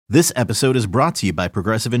This episode is brought to you by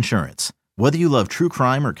Progressive Insurance. Whether you love true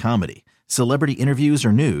crime or comedy, celebrity interviews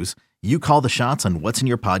or news, you call the shots on what's in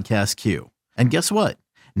your podcast queue. And guess what?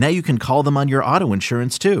 Now you can call them on your auto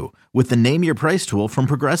insurance too with the Name Your Price tool from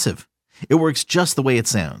Progressive. It works just the way it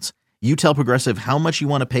sounds. You tell Progressive how much you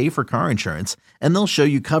want to pay for car insurance, and they'll show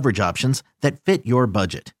you coverage options that fit your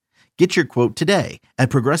budget. Get your quote today at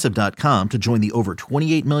Progressive.com to join the over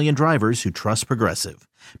 28 million drivers who trust Progressive.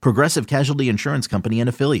 Progressive Casualty Insurance Company and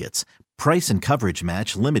Affiliates. Price and coverage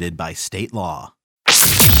match limited by state law.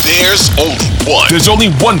 There's only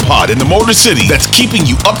one pod in the Motor City that's keeping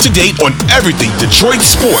you up to date on everything Detroit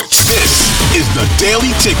sports. This is The Daily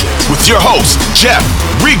Ticket with your host, Jeff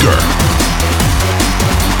Rieger.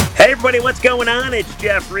 Hey everybody, what's going on? It's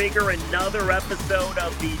Jeff Rieger, another episode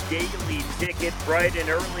of The Daily Ticket, bright and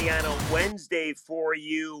early on a Wednesday for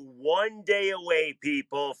you. 1 day away,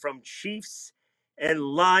 people, from Chiefs and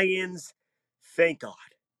Lions. Thank God.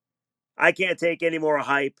 I can't take any more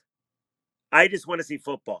hype. I just want to see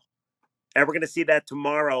football. And we're going to see that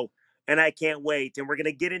tomorrow, and I can't wait. And we're going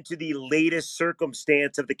to get into the latest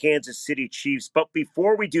circumstance of the Kansas City Chiefs. But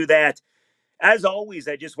before we do that, as always,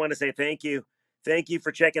 I just want to say thank you. Thank you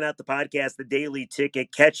for checking out the podcast, The Daily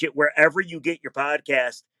Ticket. Catch it wherever you get your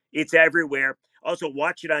podcast. It's everywhere. Also,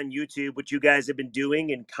 watch it on YouTube, which you guys have been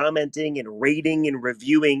doing and commenting and rating and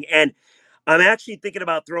reviewing. And I'm actually thinking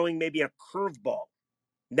about throwing maybe a curveball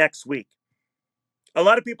next week. A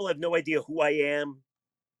lot of people have no idea who I am.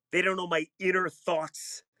 They don't know my inner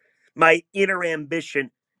thoughts, my inner ambition.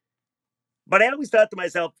 But I always thought to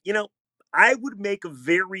myself, I would make a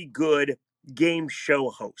very good game show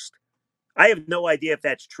host. I have no idea if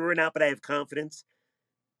that's true or not, but I have confidence.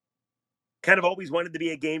 Kind of always wanted to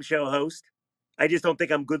be a game show host. I just don't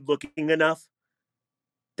think I'm good looking enough.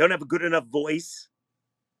 Don't have a good enough voice.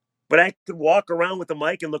 But I could walk around with a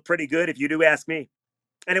mic and look pretty good if you do ask me.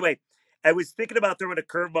 Anyway, I was thinking about throwing a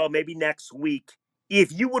curveball maybe next week.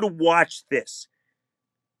 If you would have watched this,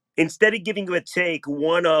 instead of giving you a take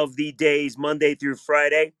one of the days, Monday through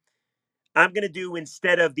Friday, I'm going to do,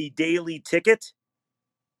 instead of the Daily Ticket,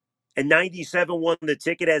 and 97 won the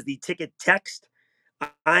ticket as the ticket text,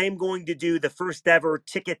 I am going to do the first ever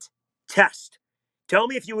ticket test. Tell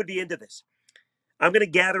me if you would be into this. I'm going to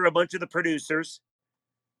gather a bunch of the producers,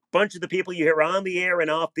 bunch of the people you hear on the air and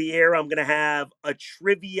off the air. I'm going to have a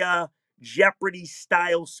trivia Jeopardy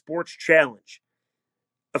style sports challenge.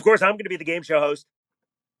 Of course, I'm going to be the game show host.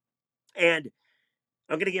 And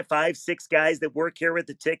I'm going to get 5-6 guys that work here at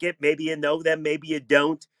the ticket. Maybe you know them, maybe you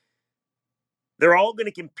don't. They're all going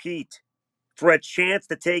to compete for a chance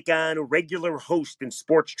to take on a regular host in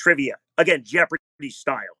sports trivia. Again, Jeopardy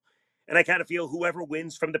style. And I kind of feel whoever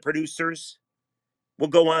wins from the producers will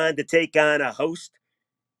go on to take on a host.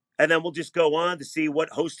 And then we'll just go on to see what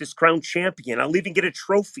host is crowned champion. I'll even get a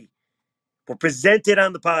trophy. We'll present it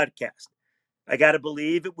on the podcast. I got to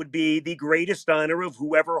believe it would be the greatest honor of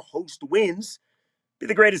whoever host wins, be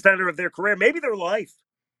the greatest honor of their career, maybe their life.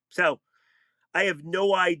 So I have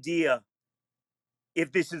no idea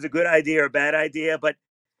if this is a good idea or a bad idea, but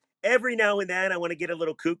every now and then I want to get a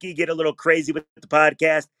little kooky, get a little crazy with the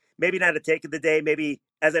podcast. Maybe not a take of the day, maybe,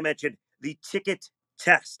 as I mentioned, the ticket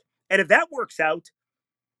test. And if that works out,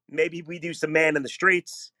 maybe we do some man in the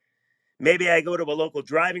streets. Maybe I go to a local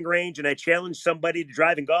driving range and I challenge somebody to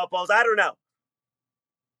driving golf balls. I don't know.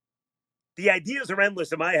 The ideas are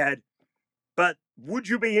endless in my head, but would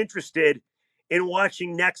you be interested in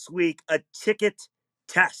watching next week a ticket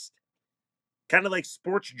test? Kind of like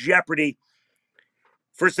Sports Jeopardy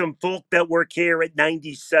for some folk that work here at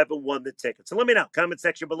 97 won the ticket. So let me know, comment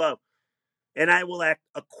section below, and I will act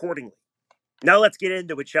accordingly. Now let's get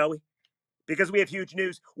into it, shall we? Because we have huge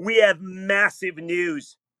news. We have massive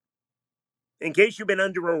news. In case you've been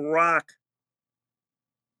under a rock,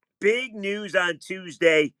 big news on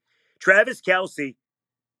Tuesday. Travis Kelce,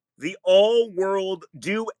 the all-world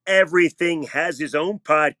do-everything, has his own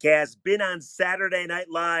podcast, been on Saturday Night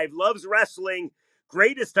Live, loves wrestling,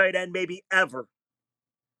 greatest tight end maybe ever.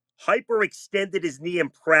 Hyperextended his knee in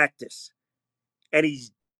practice, and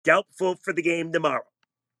he's doubtful for the game tomorrow.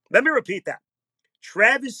 Let me repeat that.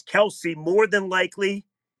 Travis Kelce, more than likely,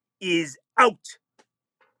 is out.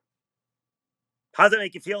 How does that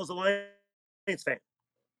make you feel as a Lions fan?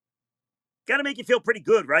 Got to make you feel pretty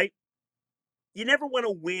good, right? You never want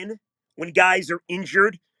to win when guys are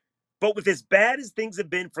injured, but with as bad as things have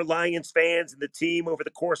been for Lions fans and the team over the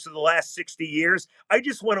course of the last 60 years, I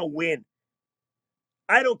just want to win.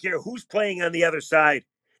 I don't care who's playing on the other side.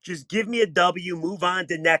 Just give me a W, move on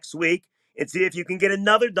to next week, and see if you can get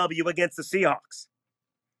another W against the Seahawks.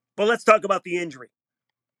 But let's talk about the injury.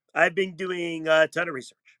 I've been doing a ton of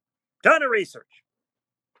research.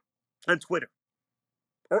 on Twitter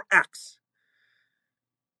or X.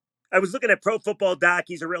 I was looking at Pro Football Doc.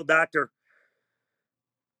 He's a real doctor.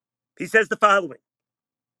 He says the following.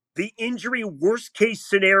 The injury worst case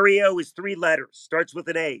scenario is 3 letters. Starts with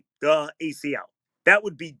an A, the ACL. That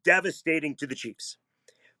would be devastating to the Chiefs.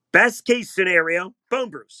 Best case scenario, bone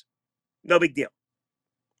bruise. No big deal.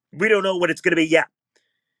 We don't know what it's going to be yet.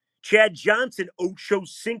 Chad Johnson, Ocho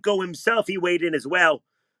Cinco himself, he weighed in as well.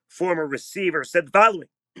 Former receiver, said the following.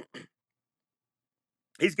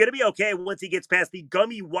 He's going to be okay once he gets past the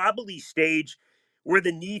gummy wobbly stage where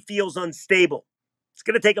the knee feels unstable. It's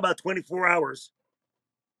going to take about 24 hours.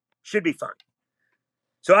 Should be fine.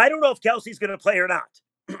 So I don't know if Kelce's going to play or not.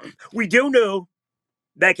 We do know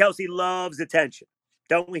that Kelce loves attention,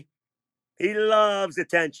 don't we? He loves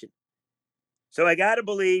attention. So I got to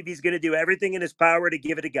believe he's going to do everything in his power to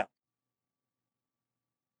give it a go.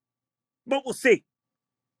 But we'll see.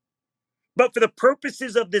 But for the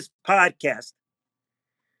purposes of this podcast,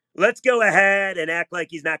 let's go ahead and act like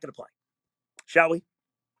he's not going to play, shall we?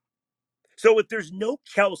 So if there's no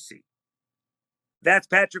Kelce, that's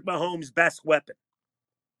Patrick Mahomes' best weapon.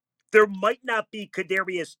 There might not be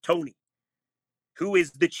Kadarius Toney, who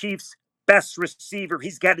is the Chiefs' best receiver.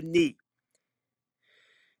 He's got a knee.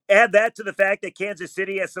 Add that to the fact that Kansas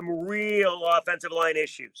City has some real offensive line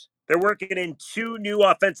issues. They're working in 2 new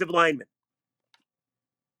offensive linemen.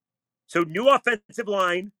 So new offensive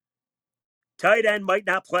line, tight end might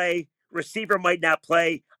not play, receiver might not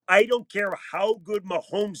play. I don't care how good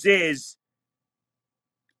Mahomes is.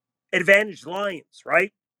 Advantage Lions,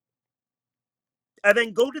 right? And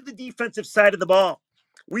then go to the defensive side of the ball.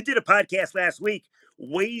 We did a podcast last week,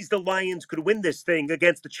 ways the Lions could win this thing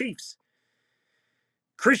against the Chiefs.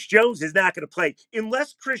 Chris Jones is not going to play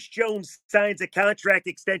unless Chris Jones signs a contract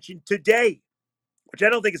extension today, which I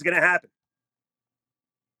don't think is going to happen.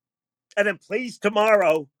 And then plays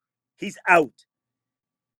tomorrow, he's out.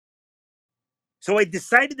 So I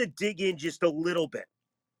decided to dig in just a little bit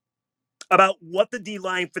about what the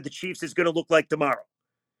D-line for the Chiefs is going to look like tomorrow.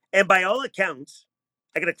 And by all accounts,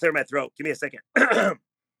 I got to clear my throat. Give me a second.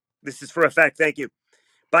 This is for a fact. Thank you.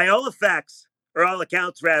 By all effects, or all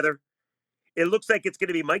accounts rather, it looks like it's going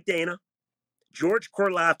to be Mike Dana, George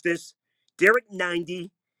Karlaftis, Derek Nindy,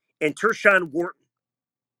 and Tershawn Wharton.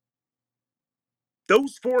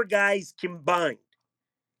 Those 4 guys combined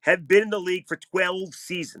have been in the league for 12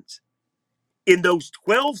 seasons. In those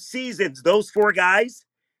 12 seasons, those 4 guys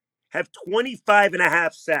have 25 and a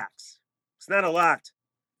half sacks. It's not a lot.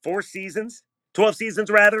 4 seasons, 12 seasons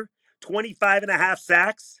rather, 25 and a half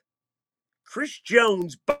sacks. Chris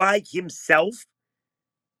Jones by himself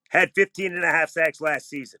had 15 and a half sacks last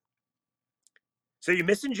season. So you're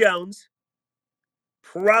missing Jones,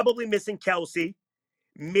 probably missing Kelce,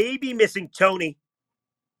 maybe missing Toney.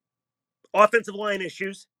 Offensive line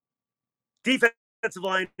issues, defensive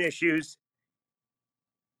line issues.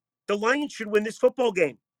 The Lions should win this football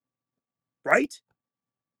game, right?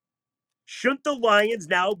 Shouldn't the Lions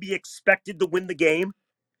now be expected to win the game?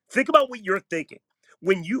 Think about what you're thinking.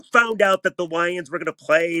 When you found out that the Lions were going to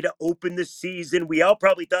play to open the season, we all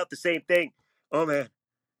probably thought the same thing. Oh, man,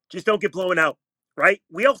 just don't get blown out, right?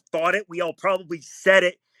 We all thought it. We all probably said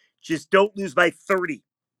it. Just don't lose by 30.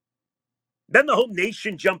 Then the whole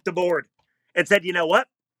nation jumped aboard and said, you know what?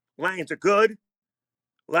 Lions are good.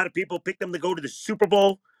 A lot of people picked them to go to the Super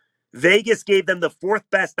Bowl. Vegas gave them the 4th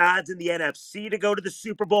best odds in the NFC to go to the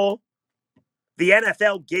Super Bowl. The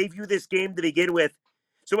NFL gave you this game to begin with.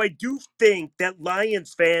 So I do think that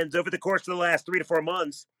Lions fans over the course of the last 3 to 4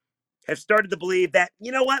 months have started to believe that,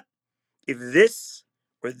 you know what? If this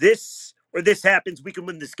or this or this happens, we can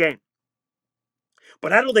win this game.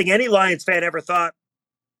 But I don't think any Lions fan ever thought,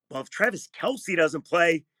 well, if Travis Kelce doesn't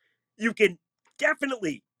play, you can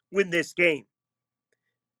definitely win this game.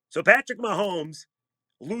 So Patrick Mahomes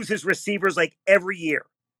loses receivers like every year.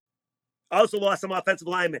 Also lost some offensive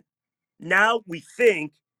linemen. Now we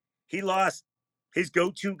think he lost his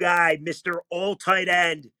go-to guy, Mr. All Tight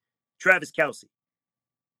End, Travis Kelce.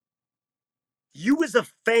 You as a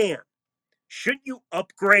fan, shouldn't you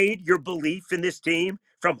upgrade your belief in this team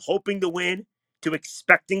from hoping to win to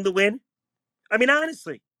expecting to win? I mean,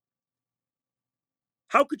 honestly,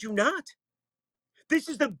 how could you not? This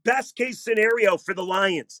is the best case scenario for the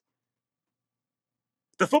Lions.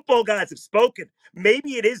 The football gods have spoken.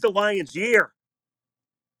 Maybe it is the Lions' year.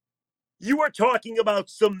 You are talking about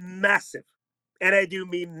some massive, and I do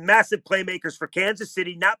mean massive playmakers for Kansas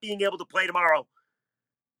City not being able to play tomorrow.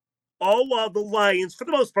 All while the Lions, for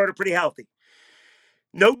the most part, are pretty healthy.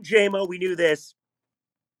 No JMO, we knew this.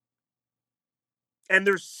 And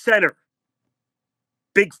their center,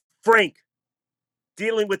 Big Frank,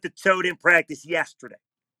 dealing with the toad in practice yesterday.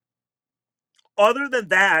 Other than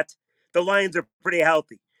that, the Lions are pretty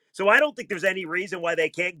healthy. So I don't think there's any reason why they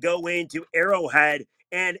can't go into Arrowhead.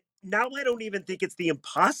 And now I don't even think it's the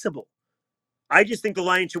impossible. I just think the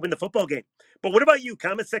Lions should win the football game. But what about you?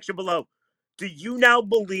 Comment section below. Do you now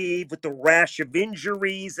believe, with the rash of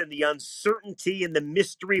injuries and the uncertainty and the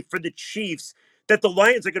mystery for the Chiefs, that the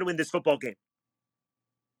Lions are going to win this football game?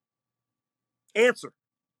 Answer.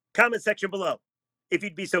 Comment section below. If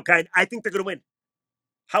you'd be so kind, I think they're going to win.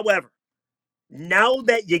 However, now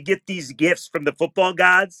that you get these gifts from the football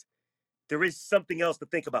gods, there is something else to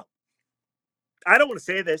think about. I don't want to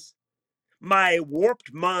say this. My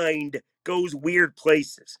warped mind goes weird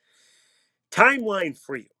places. Timeline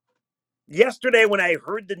for you. Yesterday, when I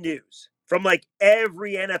heard the news from like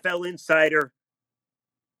every NFL insider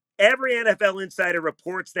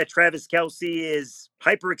reports that Travis Kelce is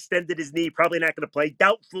hyperextended his knee, probably not going to play,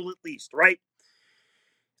 doubtful at least, right?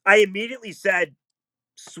 I immediately said,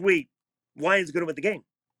 sweet, Lions are going to win the game.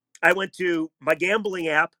 I went to my gambling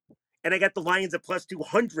app and I got the Lions at plus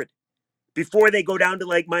 200 before they go down to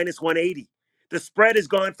like minus 180. The spread has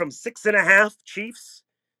gone from 6.5 Chiefs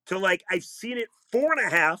to like, I've seen it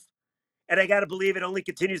 4.5. And I got to believe it only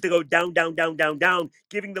continues to go down, down, down, down, down,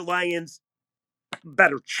 giving the Lions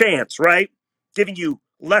better chance, right? Giving you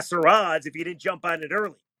lesser odds if you didn't jump on it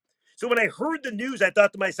early. So when I heard the news, I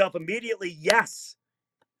thought to myself immediately, yes,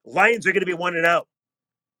 Lions are going to be 1-0.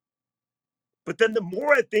 But then the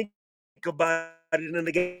more I think about it, and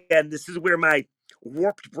again, this is where my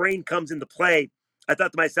warped brain comes into play, I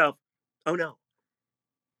thought to myself, oh no.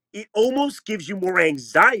 It almost gives you more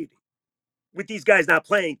anxiety with these guys not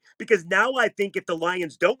playing, because now I think if the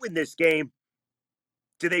Lions don't win this game,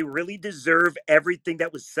 do they really deserve everything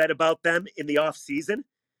that was said about them in the offseason?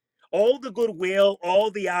 All the goodwill,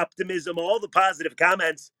 all the optimism, all the positive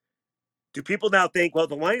comments. Do people now think, well,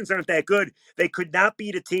 the Lions aren't that good? They could not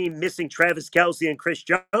beat a team missing Travis Kelce and Chris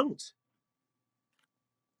Jones.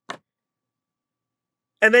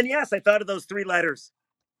 And then, yes, I thought of those 3 letters.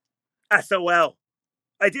 SOL.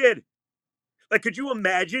 I did. Like, could you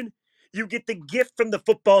imagine? You get the gift from the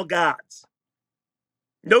football gods.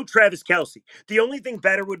 No Travis Kelce. The only thing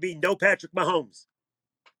better would be no Patrick Mahomes.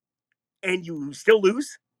 And you still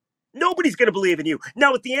lose? Nobody's going to believe in you.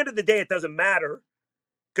 Now, at the end of the day, it doesn't matter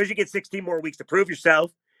because you get 16 more weeks to prove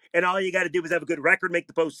yourself. And all you got to do is have a good record, make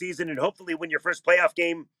the postseason, and hopefully win your first playoff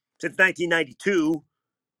game since 1992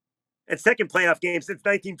 and second playoff game since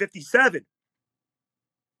 1957.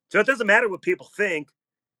 So it doesn't matter what people think.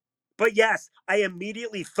 But yes, I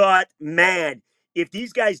immediately thought, man, if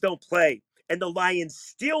these guys don't play and the Lions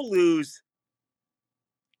still lose,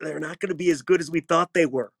 they're not going to be as good as we thought they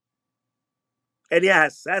were. And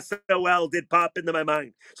yes, SOL did pop into my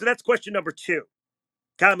mind. So that's question number 2.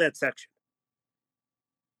 Comment section.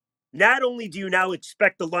 Not only do you now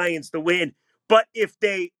expect the Lions to win, but if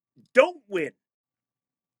they don't win,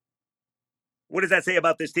 what does that say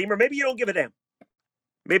about this team? Or maybe you don't give a damn.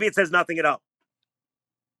 Maybe it says nothing at all.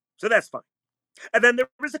 So that's fine. And then there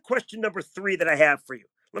is a question number 3 that I have for you.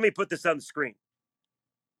 Let me put this on the screen.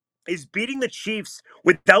 Is beating the Chiefs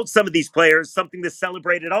without some of these players something to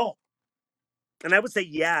celebrate at all? And I would say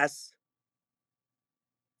yes.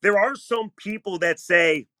 There are some people that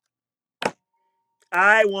say,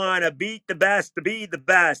 I want to beat the best to be the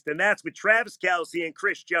best. And that's with Travis Kelce and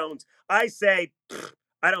Chris Jones. I say,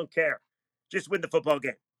 I don't care. Just win the football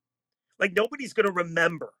game. Like, nobody's going to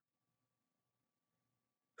remember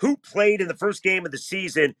who played in the first game of the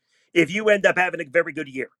season if you end up having a very good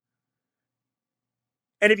year.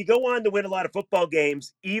 And if you go on to win a lot of football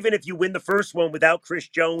games, even if you win the first one without Chris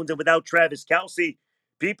Jones and without Travis Kelce,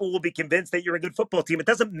 people will be convinced that you're a good football team. It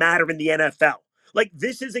doesn't matter in the NFL. Like,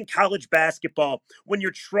 this isn't college basketball when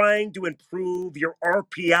you're trying to improve your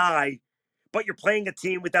RPI, but you're playing a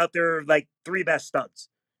team without their, like, 3 best studs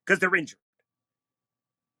because they're injured.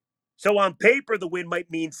 So on paper, the win might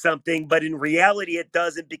mean something, but in reality, it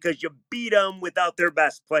doesn't because you beat them without their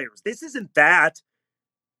best players. This isn't that.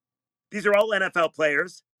 These are all NFL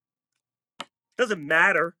players. Doesn't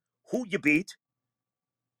matter who you beat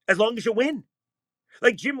as long as you win.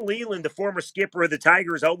 Like Jim Leland, the former skipper of the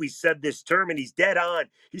Tigers, always said this term, and he's dead on.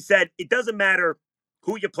 He said, it doesn't matter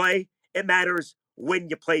who you play. It matters when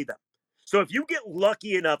you play them. So if you get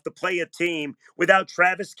lucky enough to play a team without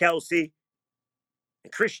Travis Kelce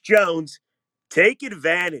and Chris Jones, take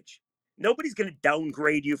advantage. Nobody's going to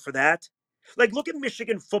downgrade you for that. Like, look at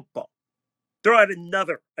Michigan football. Throw out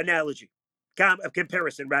another analogy,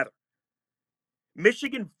 comparison rather.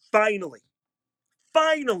 Michigan finally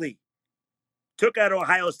took out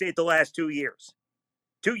Ohio State the last 2 years.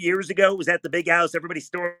 2 years ago, it was at the big house. Everybody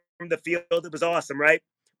stormed the field. It was awesome, right?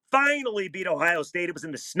 finally beat Ohio State. It was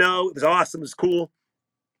in the snow. It was awesome. It was cool.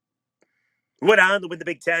 Went on to win the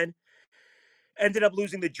Big Ten. Ended up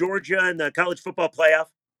losing to Georgia in the college football playoff.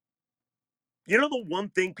 You know the one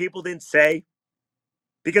thing people didn't say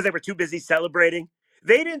because they were too busy celebrating?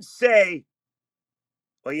 They didn't say,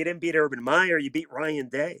 well, you didn't beat Urban Meyer, you beat Ryan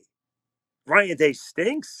Day. Ryan Day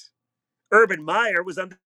stinks. Urban Meyer was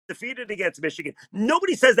undefeated against Michigan.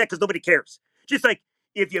 Nobody says that because nobody cares. Just like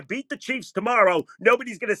if you beat the Chiefs tomorrow,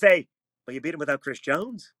 nobody's going to say, well, you beat him without Chris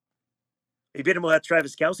Jones. You beat him without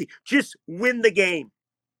Travis Kelce. Just win the game.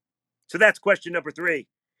 So that's question number 3.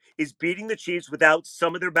 Is beating the Chiefs without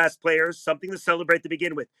some of their best players something to celebrate to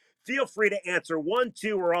begin with? Feel free to answer 1,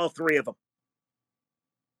 2, or all 3 of them.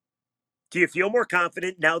 Do you feel more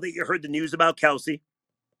confident now that you heard the news about Kelce?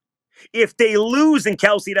 If they lose and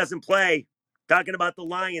Kelce doesn't play, talking about the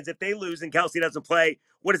Lions, if they lose and Kelce doesn't play,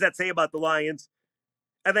 what does that say about the Lions?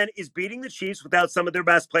 And then is beating the Chiefs without some of their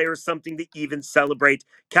best players something to even celebrate?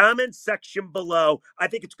 Comment section below. I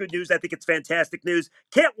think it's good news. I think it's fantastic news.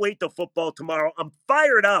 Can't wait till football tomorrow. I'm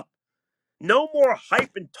fired up. No more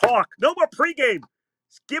hype and talk. No more pregame.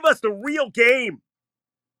 Give us the real game.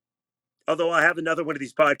 Although I have another one of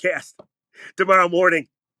these podcasts tomorrow morning,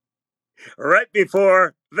 right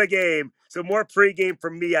before the game. So more pregame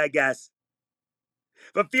from me, I guess.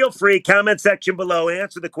 But feel free, comment section below,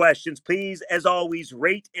 answer the questions. Please, as always,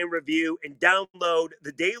 rate and review and download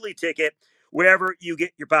the Daily Ticket wherever you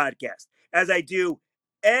get your podcast. As I do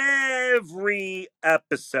every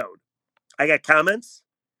episode, I got comments.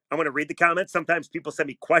 I want to read the comments. Sometimes people send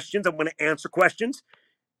me questions. I want to answer questions.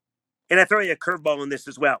 And I throw you a curveball in this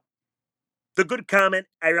as well. The good comment,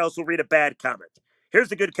 I also read a bad comment. Here's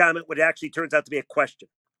the good comment, what actually turns out to be a question.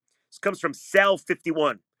 This comes from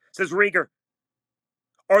Sal51. It says, Rieger,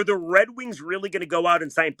 are the Red Wings really going to go out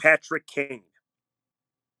and sign Patrick Kane?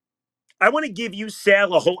 I want to give you,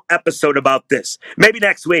 Sal, a whole episode about this. Maybe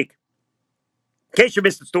next week. In case you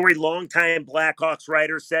missed the story, longtime Blackhawks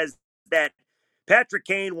writer says that Patrick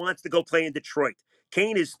Kane wants to go play in Detroit.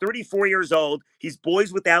 Kane is 34 years old. He's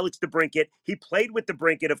boys with Alex DeBrincat. He played with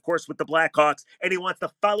DeBrincat, of course, with the Blackhawks, and he wants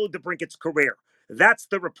to follow DeBrincat's career. That's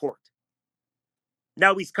the report.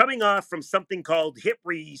 Now, he's coming off from something called hip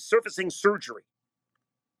resurfacing surgery.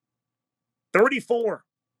 34.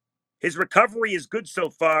 His recovery is good so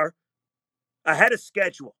far, ahead of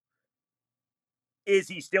schedule. Is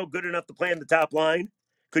he still good enough to play on the top line?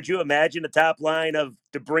 Could you imagine a top line of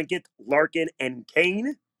DeBrincat, Larkin, and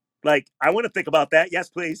Kane? Like, I want to think about that. Yes,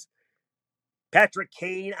 please. Patrick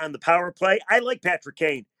Kane on the power play. I like Patrick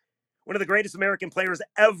Kane. One of the greatest American players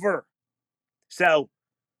ever. So,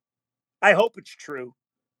 I hope it's true.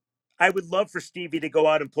 I would love for Stevie to go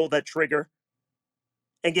out and pull that trigger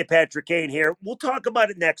and get Patrick Kane here. We'll talk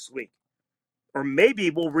about it next week. Or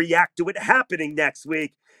maybe we'll react to it happening next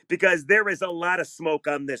week because there is a lot of smoke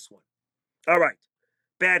on this one. All right.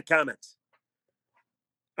 Bad comments.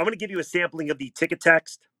 I'm going to give you a sampling of the ticket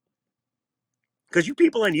text because you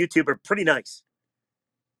people on YouTube are pretty nice.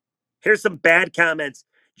 Here's some bad comments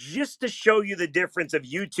just to show you the difference of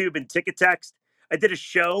YouTube and ticket text. I did a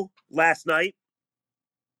show last night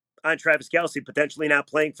on Travis Kelce potentially not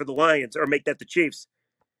playing for the Lions or make that the Chiefs.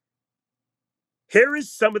 Here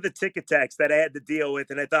is some of the ticket text that I had to deal with,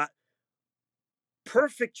 and I thought,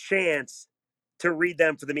 perfect chance to read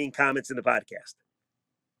them for the mean comments in the podcast.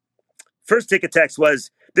 First ticket text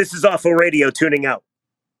was, this is awful radio, tuning out.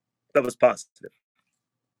 That was positive.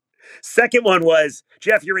 Second one was,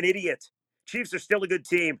 Jeff, you're an idiot. Chiefs are still a good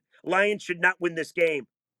team. Lions should not win this game.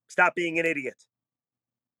 Stop being an idiot.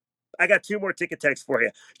 I got 2 more ticket texts for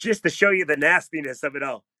you, just to show you the nastiness of it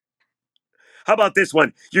all. How about this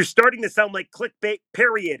one? You're starting to sound like clickbait,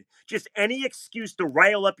 period. Just any excuse to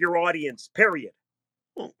rile up your audience, period.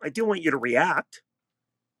 Well, I do want you to react.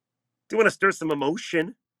 I do want to stir some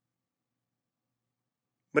emotion.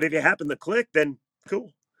 But if you happen to click, then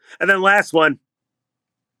cool. And then last one.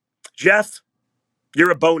 Jeff,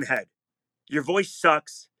 you're a bonehead. Your voice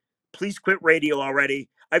sucks. Please quit radio already.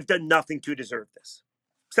 I've done nothing to deserve this.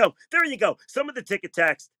 So there you go. Some of the ticket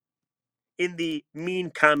text in the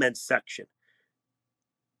mean comments section.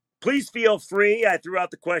 Please feel free. I threw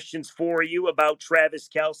out the questions for you about Travis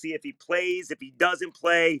Kelce. If he plays, if he doesn't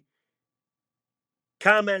play,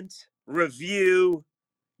 comment, review,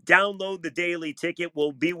 download the Daily Ticket.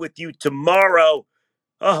 We'll be with you tomorrow.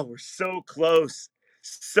 Oh, we're so close.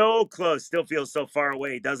 So close. Still feels so far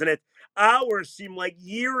away, doesn't it? Hours seem like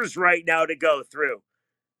years right now to go through.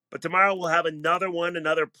 But tomorrow we'll have another one,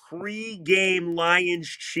 another pre-game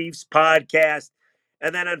Lions-Chiefs podcast.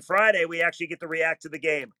 And then on Friday, we actually get to react to the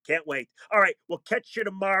game. Can't wait. All right, we'll catch you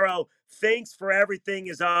tomorrow. Thanks for everything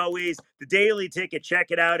as always. The Daily Ticket, check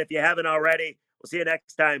it out if you haven't already. We'll see you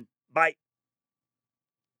next time. Bye.